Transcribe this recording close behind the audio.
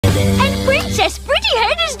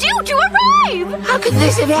head is due to arrive! How could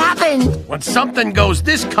this have happened? When something goes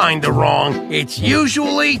this kind of wrong, it's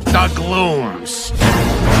usually the Glooms.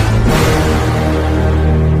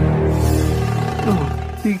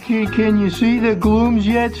 Can you see the Glooms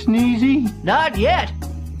yet, Sneezy? Not yet.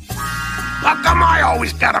 How come I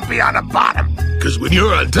always gotta be on the bottom? Because when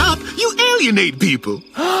you're on top, you alienate people.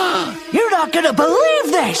 You're not gonna believe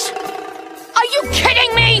this! Are you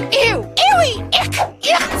kidding me? Ew! Ewy! Ick!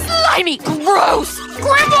 Yuck! Slimy! Gross!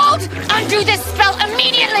 Grimwald! Undo this spell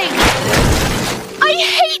immediately! I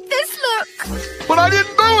hate this look! But I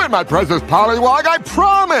didn't do it, my precious Pollywog, I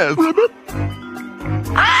promise!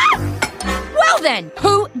 Ah! Well then,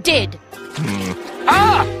 who did?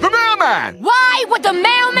 The mailman! Why would the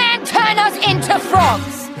mailman turn us into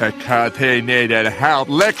frogs? Because he needed help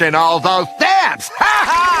licking all those stamps!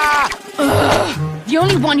 Ha ha! The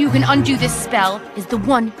only one who can undo this spell is the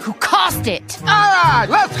one who cast it. Alright,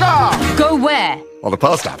 let's go! Go where? Well, the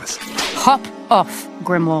post office. Hop off,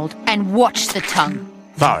 Grimwald, and watch the tongue.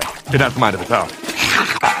 Sorry, didn't have to mind if it's out.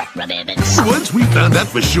 Once we found out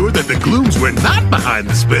for sure that the Glooms were not behind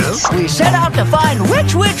the spell, We set out to find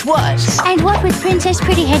which witch was. And what with Princess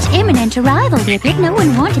Prettyhead's imminent arrival, Ribbit, no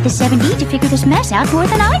one wanted the 7D to figure this mess out more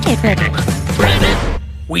than I did, Ribbit.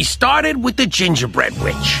 We started with the gingerbread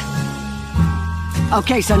witch.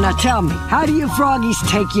 Okay, so now tell me, how do you froggies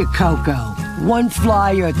take your cocoa? One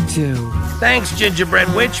fly or two? Thanks, gingerbread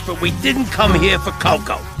witch, but we didn't come here for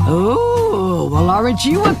cocoa. Ooh, well, aren't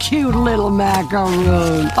you a cute little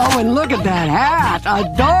macaroon? Oh, and look at that hat.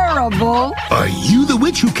 Adorable. are you the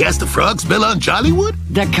witch who cast the frog spell on Jollywood?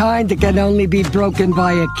 The kind that can only be broken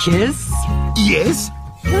by a kiss? Yes.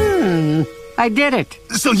 I did it.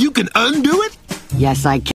 So you can undo it? Yes, I can.